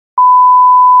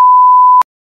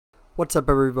What's up,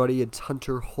 everybody? It's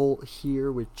Hunter Holt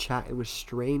here with Chatting with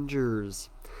Strangers.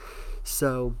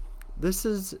 So, this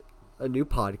is a new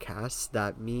podcast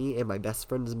that me and my best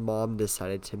friend's mom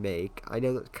decided to make. I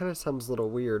know that kind of sounds a little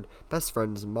weird, best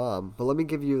friend's mom, but let me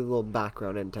give you a little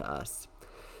background into us.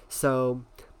 So,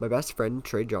 my best friend,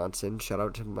 Trey Johnson, shout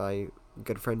out to my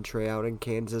good friend Trey out in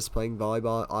Kansas playing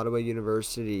volleyball at Ottawa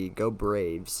University. Go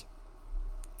Braves.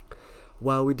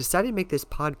 Well, we decided to make this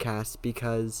podcast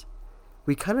because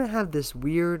we kind of have this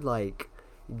weird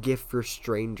gift for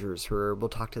strangers where we'll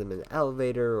talk to them in the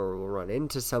elevator or we'll run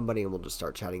into somebody and we'll just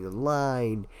start chatting in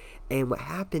line. And what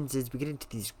happens is we get into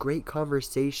these great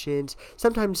conversations,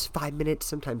 sometimes 5 minutes,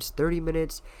 sometimes 30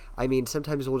 minutes. I mean,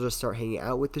 sometimes we'll just start hanging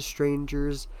out with the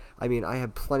strangers. I mean, I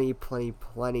have plenty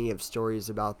of stories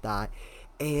about that.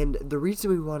 And the reason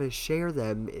we want to share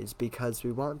them is because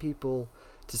we want people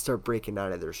to start breaking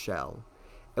out of their shell.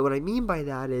 And what I mean by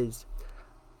that is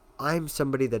I'm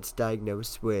somebody that's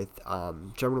diagnosed with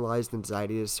generalized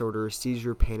anxiety disorder,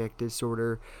 seizure panic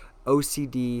disorder,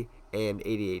 OCD, and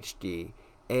ADHD.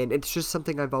 And it's just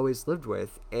something I've always lived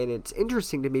with. And it's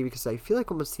interesting to me because I feel like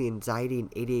almost the anxiety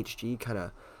and ADHD kind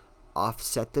of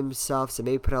offset themselves and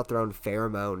maybe put out their own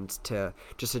pheromones to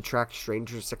just attract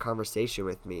strangers to conversation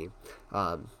with me.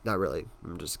 Not really.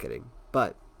 I'm just kidding.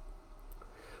 But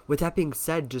with that being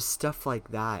said, just stuff like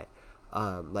that.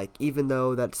 Even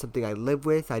though that's something I live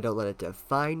with, I don't let it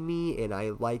define me, and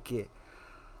I like it.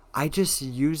 I just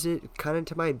use it kind of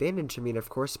to my advantage. I mean, of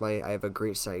course, I have a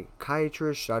great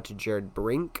psychiatrist. Shout out to Jared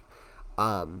Brink.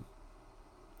 Um,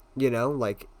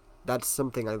 that's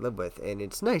something I live with, and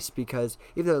it's nice because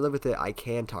even though I live with it, I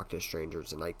can talk to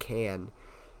strangers, and I can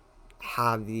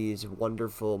have these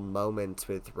wonderful moments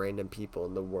with random people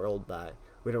in the world that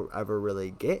we don't ever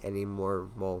really get anymore.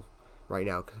 Well, right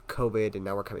now, COVID, and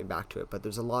now we're coming back to it, but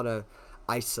there's a lot of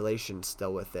isolation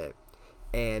still with it.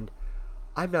 And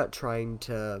I'm not trying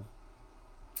to,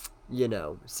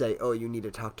 say, oh, you need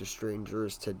to talk to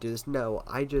strangers to do this. No,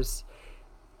 I just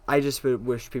would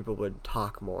wish people would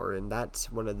talk more, and that's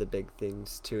one of the big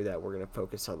things too that we're going to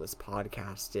focus on this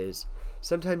podcast is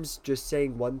sometimes just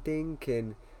saying one thing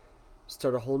can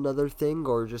start a whole nother thing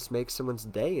or just make someone's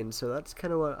day. And so that's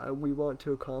kind of what we want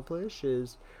to accomplish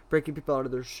is breaking people out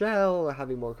of their shell,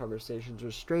 having more conversations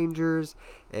with strangers,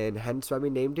 and hence why we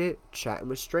named it Chatting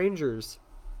with Strangers.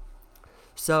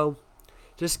 So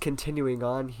just continuing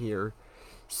on here,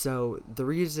 so the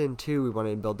reason too we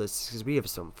wanted to build this is because we have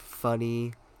some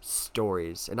funny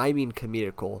stories, and I mean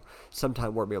comedical.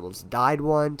 Sometimes where people just died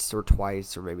once or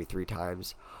twice or maybe three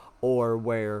times, or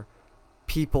where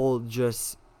people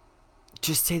just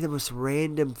say the most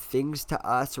random things to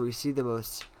us, or we see the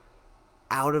most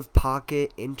out of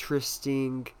pocket,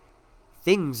 interesting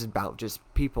things about just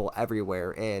people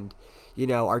everywhere. And,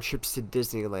 our trips to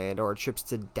Disneyland, or our trips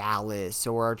to Dallas,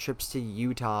 or our trips to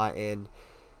Utah. And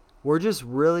we're just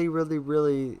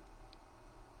really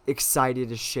excited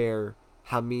to share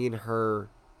how me and her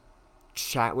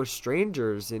chat with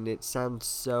strangers. And it sounds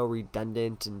so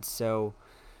redundant and so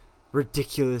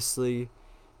ridiculously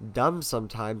dumb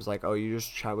sometimes, like, oh, you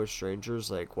just chat with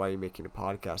strangers, like, why are you making a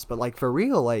podcast? But like, for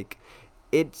real, like,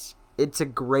 it's a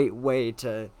great way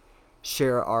to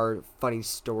share our funny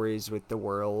stories with the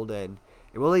world. And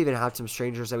we'll even have some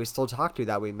strangers that we still talk to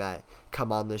that we met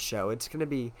come on the show. It's gonna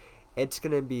be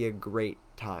a great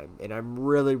time, and I'm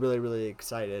really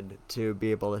excited to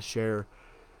be able to share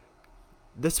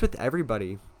this with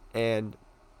everybody. And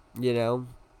you know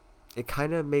it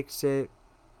kind of makes it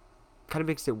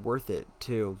worth it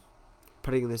too,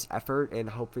 putting in this effort and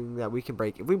hoping that we can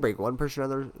break, if we break one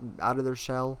person out of their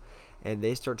shell and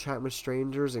they start chatting with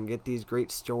strangers and get these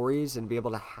great stories and be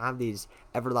able to have these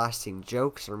everlasting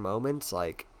jokes or moments,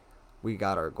 like, we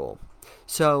got our goal.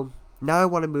 So now I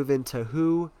want to move into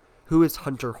who is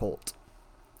Hunter Holt.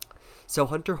 So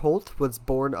Hunter Holt was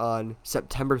born on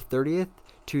September 30th,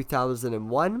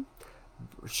 2001.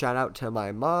 Shout out to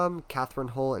my mom, Catherine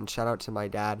Holt, and shout out to my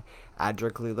dad,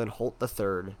 Adric Leland Holt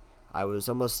III. I was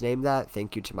almost named that.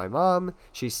 Thank you to my mom.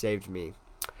 She saved me.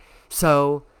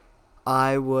 So,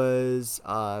 I was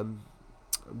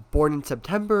born in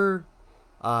September,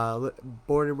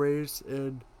 born and raised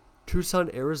in Tucson,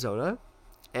 Arizona,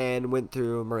 and went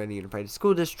through Marana Unified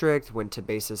School District, went to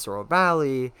Basis Oro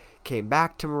Valley, came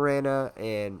back to Marana,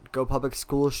 and go public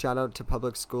schools. Shout out to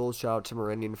public schools. Shout out to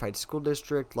Marana Unified School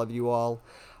District. Love you all.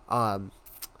 Um,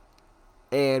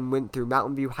 and went through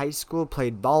Mountain View High School,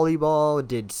 played volleyball,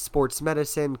 did sports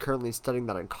medicine, currently studying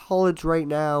that in college right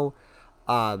now.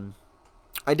 Um,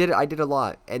 I did a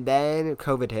lot. And then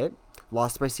COVID hit,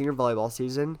 lost my senior volleyball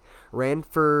season, ran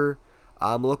for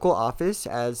local office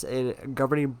as a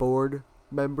governing board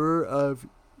member of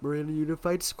Miranda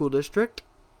Unified School District,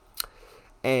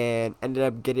 and ended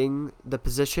up getting the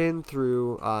position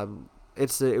through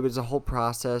it was a whole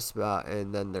process,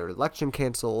 and then their election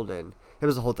canceled, and it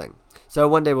was a whole thing. So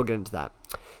one day we'll get into that.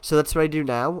 So that's what I do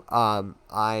now.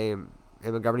 I am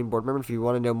a governing board member. If you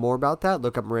want to know more about that,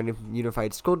 look up Miranda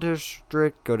Unified School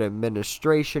District, go to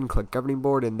administration, click governing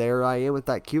board, and there I am with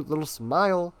that cute little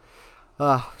smile.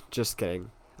 Just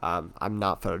kidding. I'm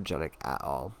not photogenic at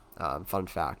all. Fun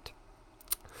fact.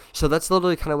 So that's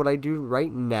literally kind of what I do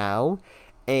right now.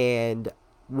 And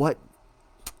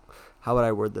how would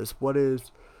I word this? What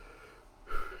is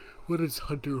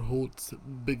Hunter Holt's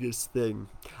biggest thing?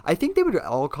 I think they would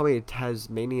all call me a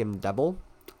Tasmanian devil.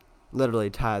 Literally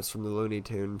Taz from the Looney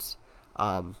Tunes.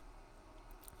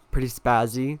 Pretty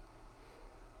spazzy.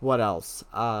 What else?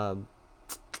 I'm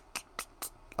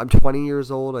 20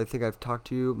 years old. I think I've talked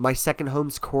to you. My second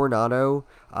home's Coronado,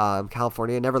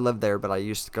 California. I never lived there, but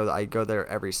I go there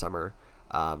every summer.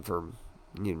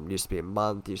 Used to be a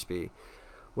month, used to be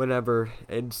whenever.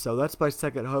 And so that's my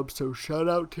second home. So shout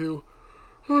out to,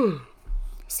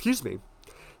 excuse me.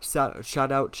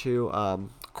 Shout out to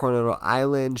Coronado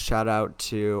Island. Shout out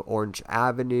to Orange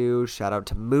Avenue. Shout out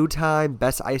to Moo Time.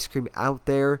 Best ice cream out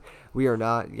there. We are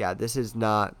not, this is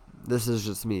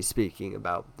just me speaking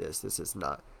about this. This is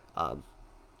not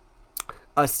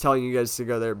us telling you guys to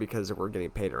go there because we're getting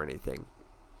paid or anything.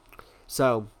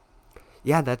 So,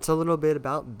 yeah, that's a little bit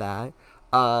about that.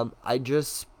 I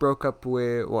just broke up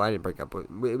with, well, I didn't break up with,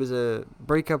 it was a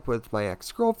breakup with my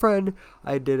ex-girlfriend.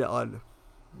 I did it on,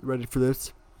 ready for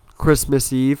this?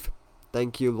 Christmas Eve.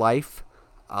 Thank you, life.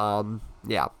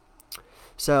 Yeah.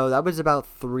 So that was about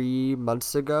 3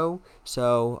 months ago.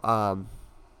 So,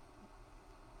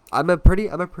 I'm a pretty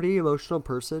emotional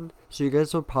person, so you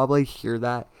guys will probably hear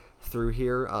that through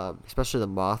here, especially the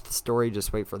moth story.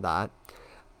 Just wait for that.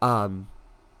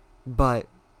 But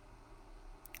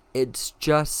it's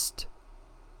just,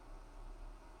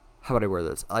 how would I word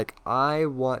this? Like, I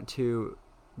want to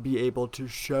be able to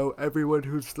show everyone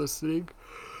who's listening.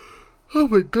 Oh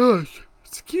my gosh,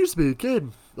 excuse me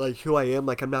again. Like, who I am.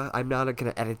 Like, I'm not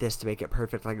gonna edit this to make it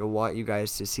perfect. Like, I want you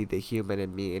guys to see the human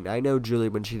in me. And I know Julie,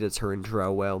 when she does her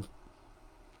intro, will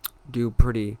do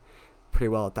pretty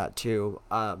well at that too.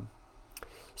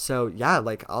 So yeah,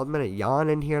 like, I'm gonna yawn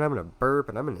in here, and I'm gonna burp,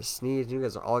 and I'm gonna sneeze, and you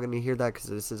guys are all gonna hear that because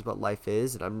this is what life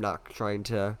is, and I'm not trying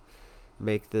to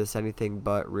make this anything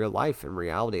but real life and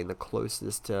reality and the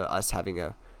closest to us having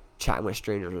a chat with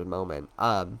strangers moment.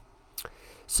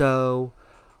 So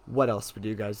what else would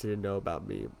you guys need to know about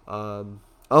me?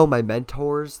 My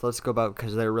mentors. Let's go about,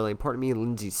 because they're really important to me.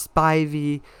 Lindsay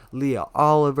Spivey, Leah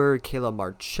Oliver, Kayla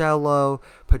Marcello,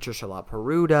 Patricia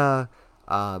LaPeruta.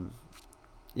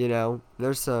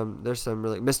 There's some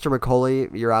really, Mr.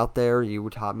 McCauley, you're out there. You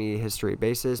taught me history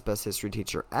basis, best history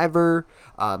teacher ever.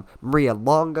 Maria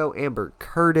Longo, Amber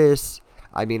Curtis.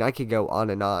 I mean, I could go on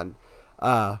and on.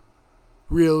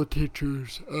 Real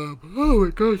teachers. Oh my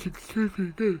gosh, excuse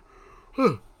me again.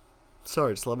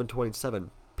 Sorry, it's 11:27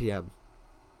 p.m.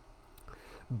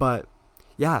 But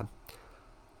yeah,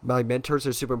 my mentors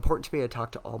are super important to me. I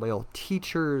talk to all my old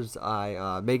teachers.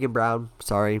 Megan Brown,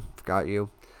 sorry, forgot you.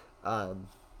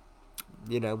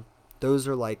 Those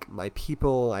are like my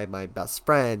people. I have my best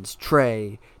friends,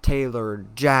 Trey, Taylor,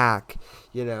 Jack,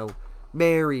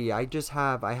 Mary. I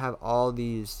have all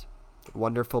these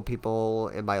wonderful people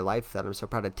in my life that I'm so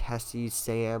proud of. Tessie,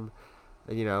 Sam,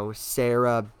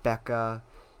 Sarah, Becca,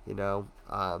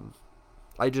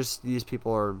 these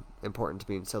people are important to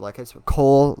me. And so, like I said,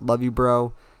 Cole, love you,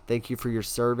 bro. Thank you for your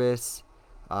service.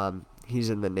 He's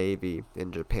in the Navy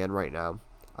in Japan right now.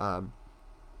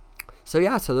 So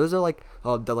those are like,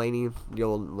 Delaney,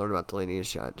 you'll learn about Delaney. I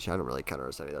don't really count her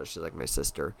as any of those. She's like my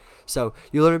sister. So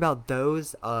you learn about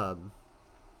those. I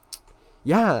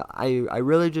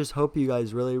really just hope you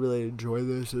guys really, really enjoy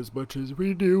this as much as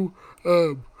we do.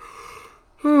 Oh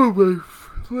my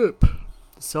flip.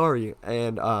 Sorry.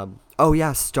 And,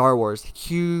 Star Wars.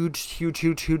 Huge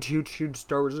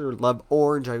Star Wars. I love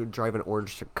orange. I drive an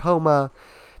orange Tacoma.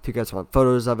 If you guys want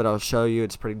photos of it, I'll show you.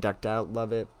 It's pretty decked out.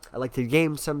 Love it. I like the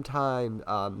game sometime.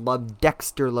 Love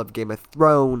Dexter. Love Game of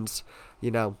Thrones.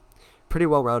 Pretty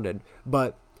well-rounded.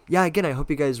 But, yeah, again, I hope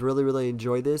you guys really, really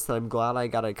enjoy this. And I'm glad I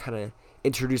got to kind of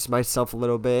introduce myself a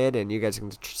little bit, and you guys can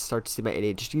start to see my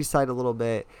ADHD side a little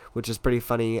bit, which is pretty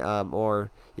funny.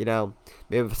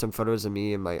 Maybe some photos of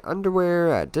me in my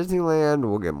underwear at Disneyland.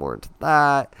 We'll get more into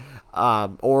that.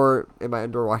 Or in my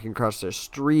underwear walking across the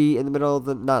street in the middle of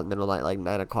not middle of the night, like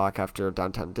 9 o'clock after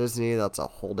downtown Disney. That's a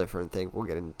whole different thing. We'll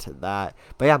get into that.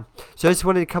 But yeah, so I just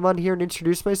wanted to come on here and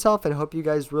introduce myself, and hope you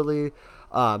guys really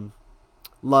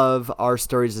love our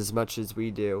stories as much as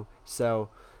we do. So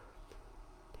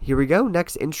here we go.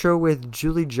 Next intro with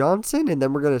Julie Johnson, and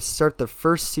then we're going to start the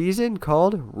first season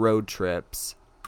called Road Trips.